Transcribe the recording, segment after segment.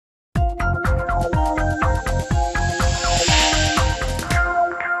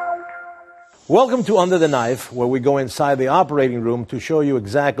Welcome to Under the Knife, where we go inside the operating room to show you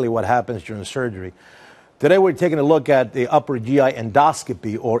exactly what happens during surgery. Today we're taking a look at the upper GI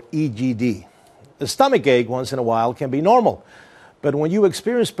endoscopy, or EGD. A stomach ache once in a while can be normal, but when you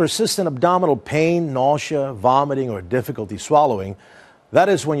experience persistent abdominal pain, nausea, vomiting, or difficulty swallowing, that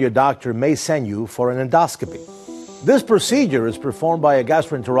is when your doctor may send you for an endoscopy. This procedure is performed by a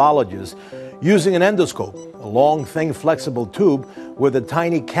gastroenterologist using an endoscope, a long, thin, flexible tube with a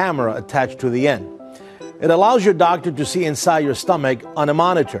tiny camera attached to the end. It allows your doctor to see inside your stomach on a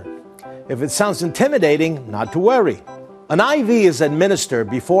monitor. If it sounds intimidating, not to worry. An IV is administered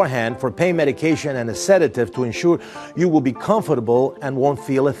beforehand for pain medication and a sedative to ensure you will be comfortable and won't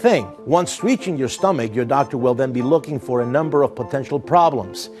feel a thing. Once reaching your stomach, your doctor will then be looking for a number of potential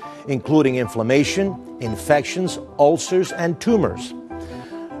problems, including inflammation, infections, ulcers, and tumors.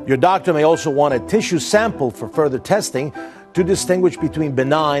 Your doctor may also want a tissue sample for further testing to distinguish between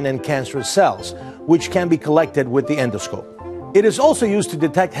benign and cancerous cells, which can be collected with the endoscope. It is also used to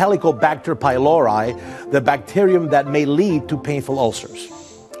detect Helicobacter pylori, the bacterium that may lead to painful ulcers.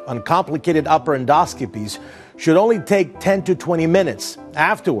 Uncomplicated upper endoscopies should only take 10 to 20 minutes.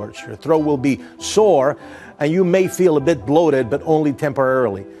 Afterwards, your throat will be sore and you may feel a bit bloated, but only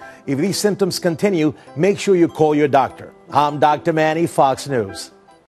temporarily. If these symptoms continue, make sure you call your doctor. I'm Dr. Manny, Fox News.